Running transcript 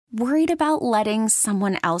Worried about letting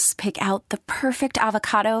someone else pick out the perfect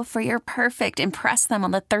avocado for your perfect impress them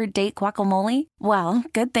on the third date guacamole? Well,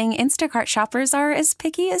 good thing Instacart shoppers are as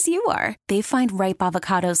picky as you are. They find ripe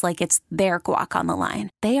avocados like it's their guac on the line.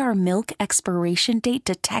 They are milk expiration date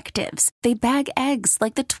detectives. They bag eggs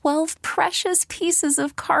like the 12 precious pieces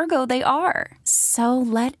of cargo they are. So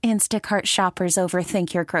let Instacart shoppers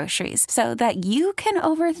overthink your groceries so that you can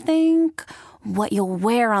overthink what you'll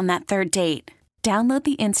wear on that third date. Download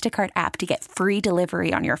the Instacart app to get free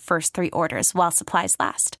delivery on your first 3 orders while supplies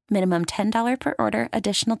last. Minimum $10 per order.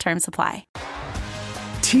 Additional terms apply.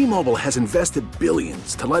 T-Mobile has invested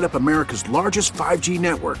billions to light up America's largest 5G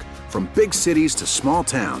network, from big cities to small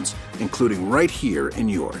towns, including right here in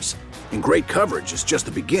yours. And great coverage is just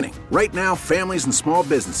the beginning. Right now, families and small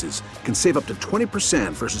businesses can save up to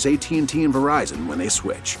 20% versus AT&T and Verizon when they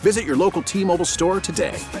switch. Visit your local T-Mobile store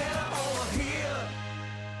today.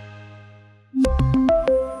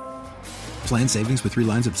 Plan savings with 3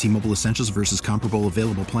 lines of T-Mobile Essentials versus comparable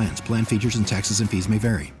available plans. Plan features and taxes and fees may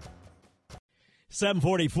vary.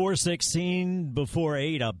 7:44, 16 before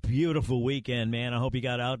 8. A beautiful weekend, man. I hope you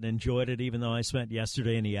got out and enjoyed it, even though I spent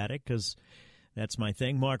yesterday in the attic, because that's my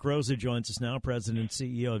thing. Mark Rosa joins us now, President and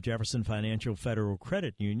CEO of Jefferson Financial Federal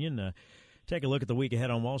Credit Union. Take a look at the week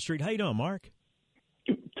ahead on Wall Street. How you doing, Mark?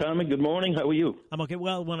 Tommy, good morning. How are you? I'm okay.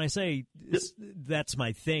 Well, when I say that's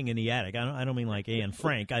my thing in the attic, I don't mean like Anne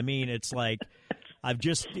Frank. I mean it's like I've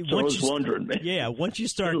just. So I was wondering, man. Yeah, once you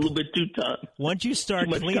start a little bit too time. Once you start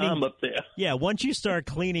too much cleaning time up there. Yeah, once you start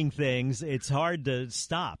cleaning things, it's hard to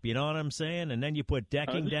stop. You know what I'm saying? And then you put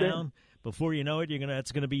decking down. Before you know it,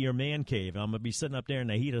 it's gonna be your man cave. I'm gonna be sitting up there in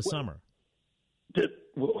the heat of summer.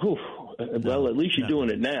 Well, at least you're doing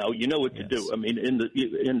it now. You know what to do. I mean, in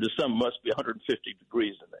the summer, must be 150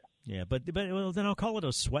 degrees in there. Yeah, but well, then I'll call it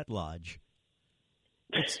a sweat lodge.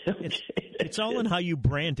 It's all in how you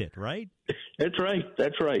brand it, right? That's right.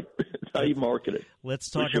 That's how you market it. Let's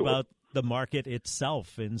talk about the market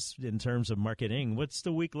itself in terms of marketing. What's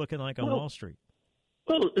the week looking like on Wall Street?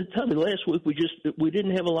 Well, tell me, last week we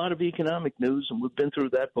didn't have a lot of economic news, and we've been through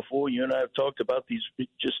that before. You and I have talked about these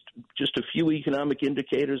just a few economic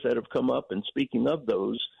indicators that have come up. And speaking of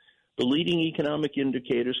those, the leading economic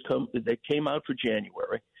indicators that came out for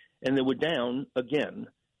January, and they were down again.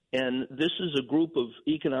 And this is a group of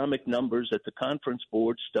economic numbers that the Conference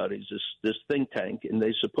Board studies, this think tank, and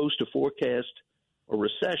they're supposed to forecast a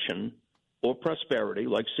recession or prosperity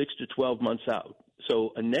like 6 to 12 months out.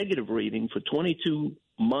 So a negative reading for 22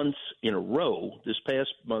 months in a row, this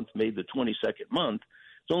past month made the 22nd month,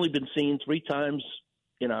 it's only been seen 3 times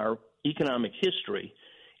in our economic history.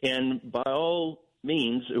 And by all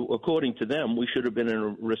means, according to them, we should have been in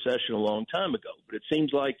a recession a long time ago. But it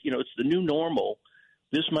seems like, it's the new normal.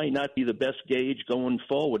 This might not be the best gauge going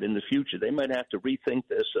forward in the future. They might have to rethink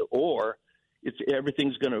this, or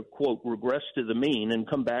everything's going to, quote, regress to the mean and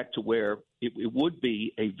come back to where it would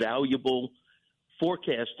be a valuable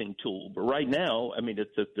forecasting tool. But right now, I mean,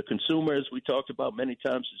 the consumer, as we talked about many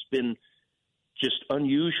times, has been just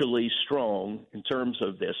unusually strong in terms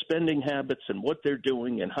of their spending habits and what they're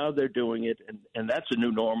doing and how they're doing it. And that's a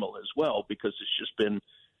new normal as well, because it's just been,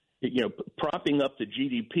 propping up the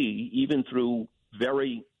GDP, even through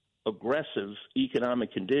very aggressive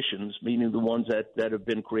economic conditions, meaning the ones that have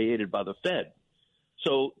been created by the Fed.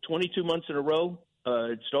 So 22 months in a row,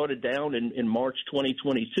 it started down in March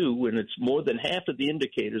 2022, and it's more than half of the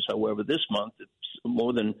indicators. However, this month, it's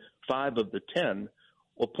more than 5 of the 10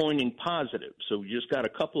 are pointing positive. So you just got a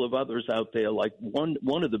couple of others out there. Like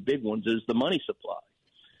one of the big ones is the money supply.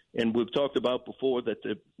 And we've talked about before that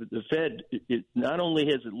the Fed, not only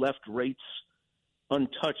has it left rates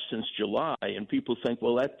untouched since July, and people think,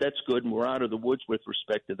 well, that's good, and we're out of the woods with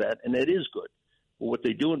respect to that, and it is good. But what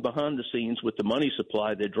they're doing behind the scenes with the money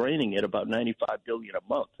supply, they're draining it about $95 billion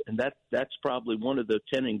a month, and that's probably one of the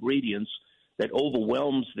 10 ingredients that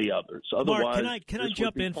overwhelms the others. Otherwise, Mark, can I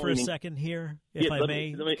jump in for a second here, if I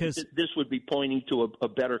may? Because this would be pointing to a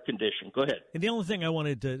better condition. Go ahead. And the only thing I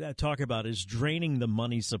wanted to talk about is draining the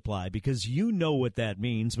money supply, because you know what that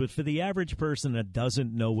means. But for the average person that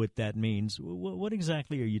doesn't know what that means, what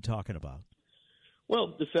exactly are you talking about?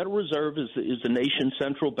 Well, the Federal Reserve is the nation's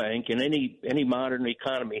central bank, and any modern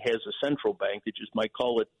economy has a central bank. They just might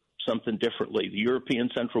call it something differently. The European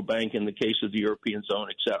Central Bank in the case of the European zone,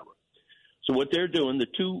 et cetera. So what they're doing, the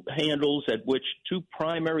two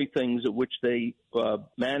primary things at which they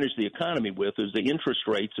manage the economy with is the interest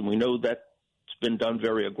rates, and we know that's been done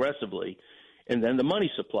very aggressively, and then the money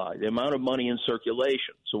supply, the amount of money in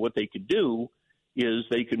circulation. So what they could do is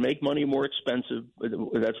they could make money more expensive.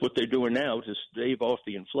 That's what they're doing now to stave off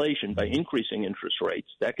the inflation by increasing interest rates.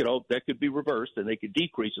 That could be reversed, and they could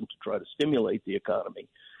decrease them to try to stimulate the economy.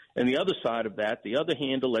 And the other side of that, the other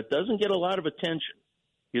handle that doesn't get a lot of attention,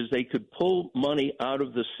 is they could pull money out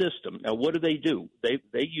of the system. Now, what do?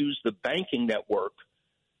 They use the banking network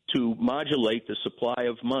to modulate the supply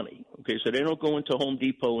of money. Okay, so they don't go into Home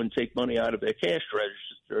Depot and take money out of their cash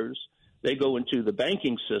registers. They go into the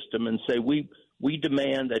banking system and say, we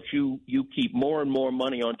demand that you keep more and more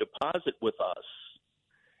money on deposit with us.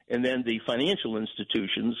 And then the financial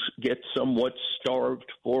institutions get somewhat starved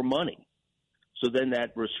for money. So then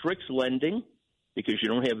that restricts lending because you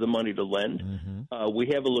don't have the money to lend. Mm-hmm. We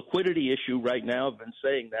have a liquidity issue right now. I've been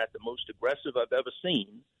saying that, the most aggressive I've ever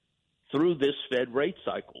seen through this Fed rate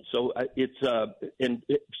cycle. So and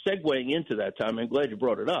segueing into that, Tom, I'm glad you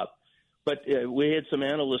brought it up. But we had some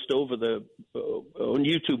analysts on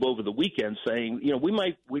YouTube over the weekend saying, we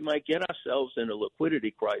might get ourselves in a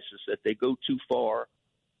liquidity crisis that they go too far,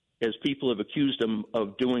 as people have accused them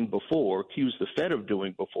of doing before, accused the Fed of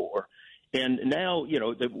doing before. And now,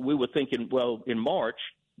 we were thinking, well, in March,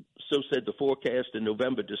 so said the forecast, in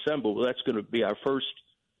November, December, well, that's going to be our first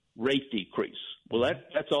rate decrease. Well,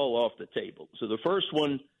 that's all off the table. So the first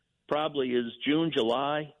one probably is June,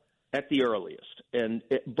 July at the earliest.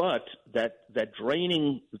 But that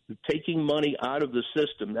draining, taking money out of the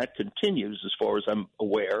system, that continues as far as I'm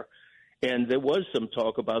aware. And there was some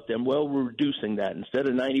talk about them, well, we're reducing that. Instead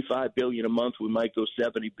of $95 billion a month, we might go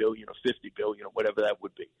 $70 billion or $50 billion or whatever that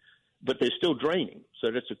would be. But they're still draining.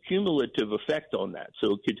 So that's a cumulative effect on that.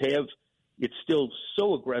 So it's still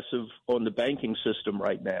so aggressive on the banking system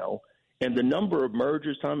right now. And the number of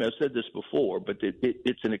mergers, Tom, I've said this before, but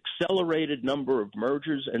it's an accelerated number of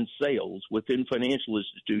mergers and sales within financial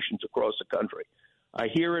institutions across the country. I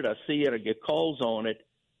hear it, I see it, I get calls on it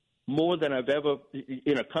more than I've ever,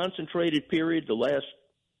 in a concentrated period, the last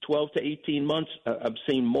 12 to 18 months, I've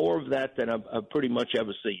seen more of that than I've pretty much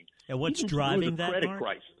ever seen. And what's driving that, credit Mark?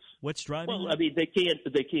 crisis. What's driving Well, that? I mean,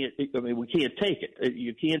 we can't take it.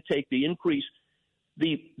 You can't take the increase.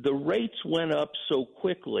 The rates went up so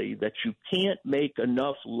quickly that you can't make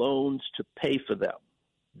enough loans to pay for them.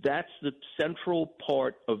 That's the central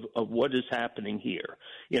part of what is happening here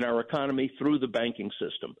in our economy through the banking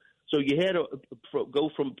system. So you had to go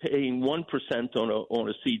from paying 1% on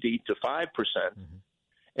a CD to 5%. Mm-hmm.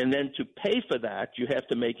 And then to pay for that, you have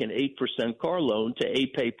to make an 8% car loan to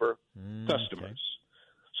A-paper customers. Okay.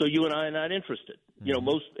 So you and I are not interested. Mm-hmm.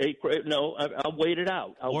 I'll wait it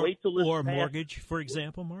out. I'll wait till this or mortgage, for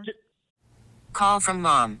example, Mark? Call from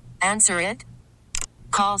mom. Answer it.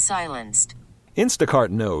 Call silenced. Instacart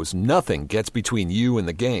knows nothing gets between you and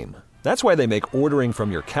the game. That's why they make ordering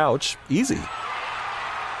from your couch easy.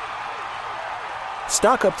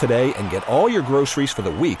 Stock up today and get all your groceries for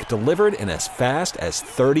the week delivered in as fast as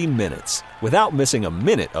 30 minutes without missing a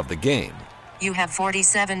minute of the game. You have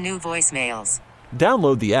 47 new voicemails.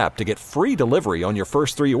 Download the app to get free delivery on your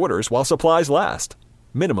first 3 orders while supplies last.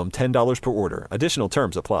 Minimum $10 per order. Additional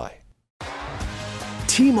terms apply.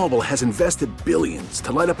 T-Mobile has invested billions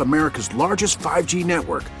to light up America's largest 5G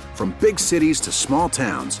network, from big cities to small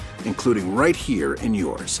towns, including right here in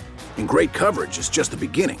yours. And great coverage is just the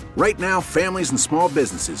beginning. Right now, families and small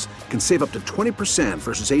businesses can save up to 20%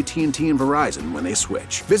 versus AT&T and Verizon when they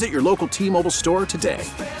switch. Visit your local T-Mobile store today.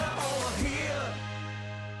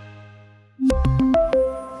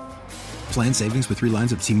 Plan savings with 3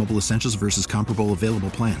 lines of T-Mobile Essentials versus comparable available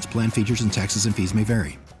plans. Plan features and taxes and fees may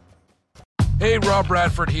vary. Hey, Rob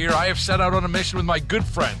Bradford here. I have set out on a mission with my good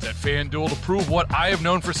friends at FanDuel to prove what I have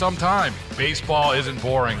known for some time. Baseball isn't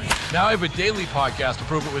boring. Now I have a daily podcast to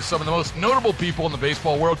prove it with some of the most notable people in the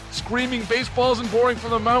baseball world, screaming baseball isn't boring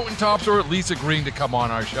from the mountaintops, or at least agreeing to come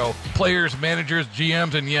on our show. Players, managers,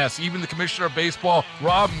 GMs, and yes, even the commissioner of baseball,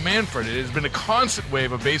 Rob Manfred. It has been a constant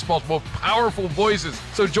wave of baseball's most powerful voices.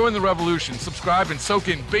 So join the revolution. Subscribe and soak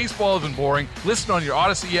in Baseball Isn't Boring. Listen on your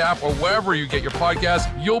Odyssey app or wherever you get your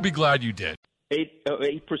podcasts. You'll be glad you did.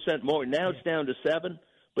 8% more. Now it's down to 7,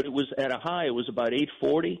 but it was at a high. It was about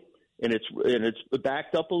 8.40, and it's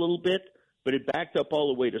backed up a little bit, but it backed up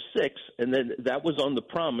all the way to 6, and then that was on the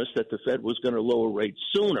promise that the Fed was going to lower rates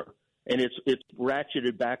sooner, and it's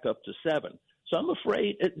ratcheted back up to 7. So I'm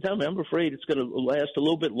afraid it's going to last a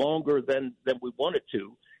little bit longer than we want it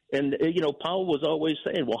to. And Powell was always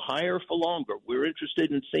saying, well, higher for longer. We're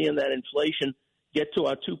interested in seeing that inflation get to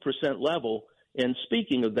our 2% level. And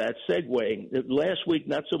speaking of that, segueing, last week,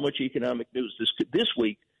 not so much economic news. This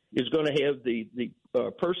week is going to have the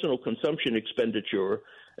personal consumption expenditure.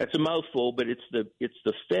 That's a mouthful, but it's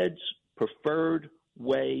the Fed's preferred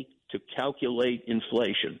way to calculate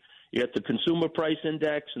inflation. You got the consumer price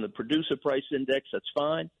index and the producer price index. That's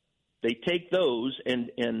fine. They take those and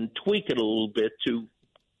tweak it a little bit to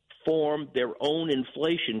form their own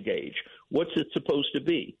inflation gauge. What's it supposed to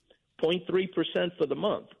be? 0.3% for the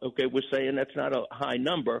month. Okay, we're saying that's not a high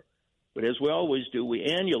number, but as we always do, we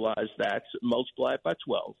annualize that, multiply it by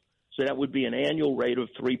 12. So that would be an annual rate of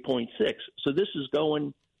 3.6. So this is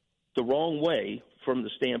going the wrong way from the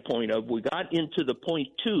standpoint of we got into the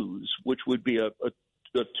 0.2s, which would be a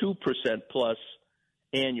 2% plus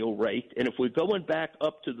annual rate. And if we're going back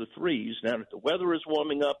up to the 3s, now that the weather is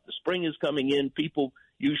warming up, the spring is coming in, people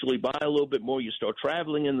usually buy a little bit more, you start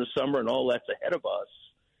traveling in the summer, and all that's ahead of us.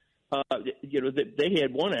 They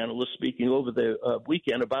had one analyst speaking over the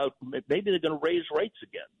weekend about maybe they're going to raise rates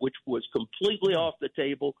again, which was completely off the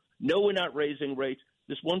table. No, we're not raising rates.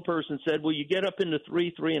 This one person said, well, you get up into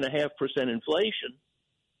 3.5% inflation,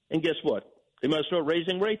 and guess what? They must start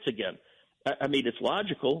raising rates again. I mean, it's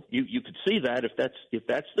logical. You could see that if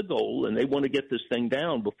that's the goal, and they want to get this thing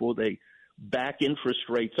down before they back interest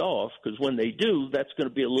rates off, because when they do, that's going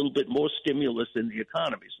to be a little bit more stimulus in the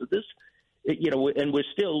economy. So this, and we're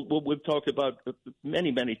still, what we've talked about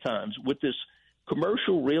many, many times, with this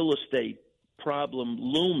commercial real estate problem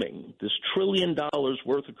looming, this $1 trillion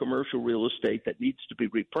worth of commercial real estate that needs to be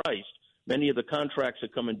repriced. Many of the contracts are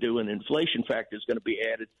coming due, and inflation factor is going to be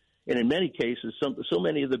added. And in many cases, so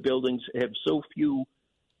many of the buildings have so few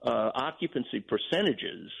occupancy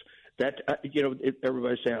percentages that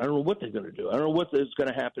everybody's saying, I don't know what they're going to do. I don't know what is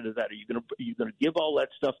going to happen to that. Are you going to give all that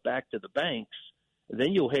stuff back to the banks? And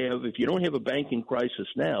then you'll have, if you don't have a banking crisis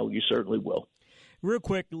now, you certainly will. Real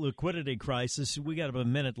quick, liquidity crisis. We got about a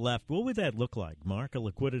minute left. What would that look like, Mark, a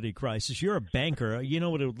liquidity crisis? You're a banker. You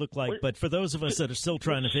know what it would look like. But for those of us that are still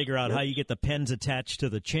trying to figure out how you get the pens attached to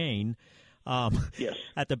the chain yes.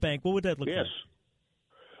 at the bank, what would that look like?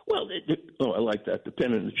 Well, I like that, the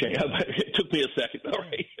pen and the chain. It took me a second. All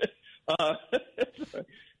right.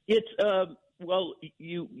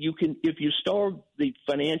 You can, if you starve the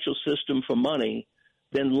financial system for money,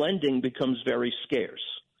 then lending becomes very scarce.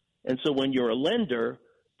 And so when you're a lender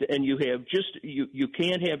and you have you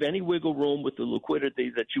can't have any wiggle room with the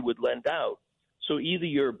liquidity that you would lend out. So either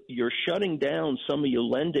you're shutting down some of your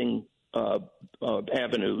lending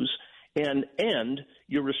avenues and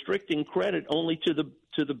you're restricting credit only to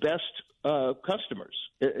the best customers.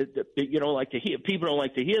 You don't like to hear, people don't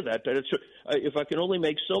like to hear that, but if I can only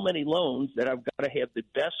make so many loans, that I've got to have the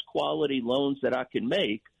best quality loans that I can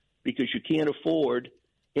make, because you can't afford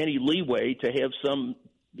any leeway to have some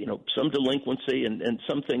delinquency and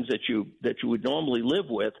some things that you would normally live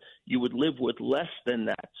with, you would live with less than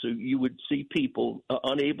that. So you would see people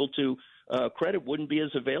unable to, credit wouldn't be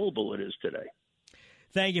as available it is today.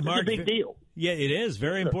 Thank you, Mark. It's a big deal. Yeah, it is.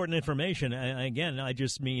 Very important information. Again, I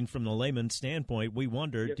just mean from the layman's standpoint, we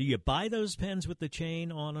wonder, do you buy those pens with the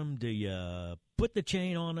chain on them? Do you put the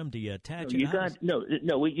chain on them? Do you attach it? You got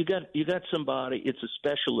somebody, it's a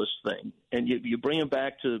specialist thing. And you bring them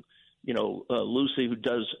back to, Lucy, who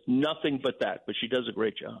does nothing but that, but she does a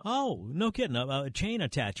great job. Oh, no kidding. A chain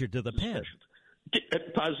attacher to the pen.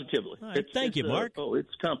 Positively. Right, thank you, Mark.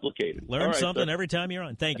 It's complicated. Learn something every time you're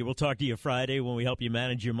on. Thank you. We'll talk to you Friday when we help you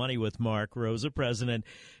manage your money with Mark Rosa, President,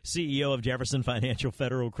 CEO of Jefferson Financial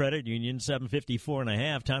Federal Credit Union,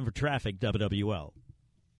 7:54.5. Time for traffic, WWL.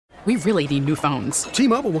 We really need new phones.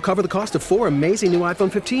 T-Mobile will cover the cost of 4 amazing new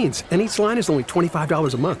iPhone 15s, and each line is only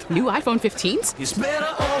 $25 a month. New iPhone 15s? It's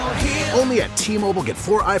better over here. Only at T-Mobile, get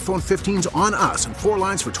 4 iPhone 15s on us and 4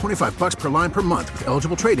 lines for $25 per line per month with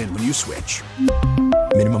eligible trade-in when you switch.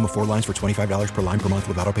 Minimum of 4 lines for $25 per line per month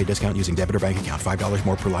with autopay discount using debit or bank account. $5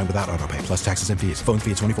 more per line without autopay, plus taxes and fees. Phone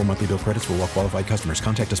fee at 24 monthly bill credits for well-qualified customers.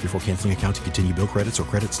 Contact us before canceling account to continue bill credits or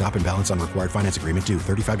credit stop and balance on required finance agreement due.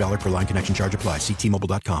 $35 per line connection charge applies. See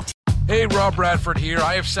T-Mobile.com. Hey, Rob Bradford here.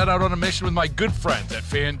 I have set out on a mission with my good friends at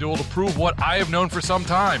FanDuel to prove what I have known for some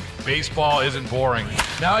time. Baseball isn't boring.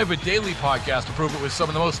 Now I have a daily podcast to prove it with some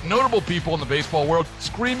of the most notable people in the baseball world,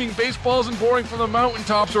 screaming baseball isn't boring from the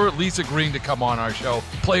mountaintops, or at least agreeing to come on our show.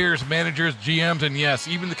 Players, managers, GMs, and yes,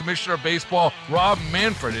 even the commissioner of baseball, Rob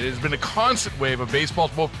Manfred. It has been a constant wave of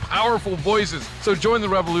baseball's most powerful voices. So join the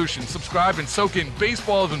revolution. Subscribe and soak in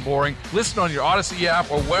Baseball Isn't Boring. Listen on your Odyssey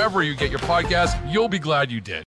app or wherever you get your podcasts. You'll be glad you did.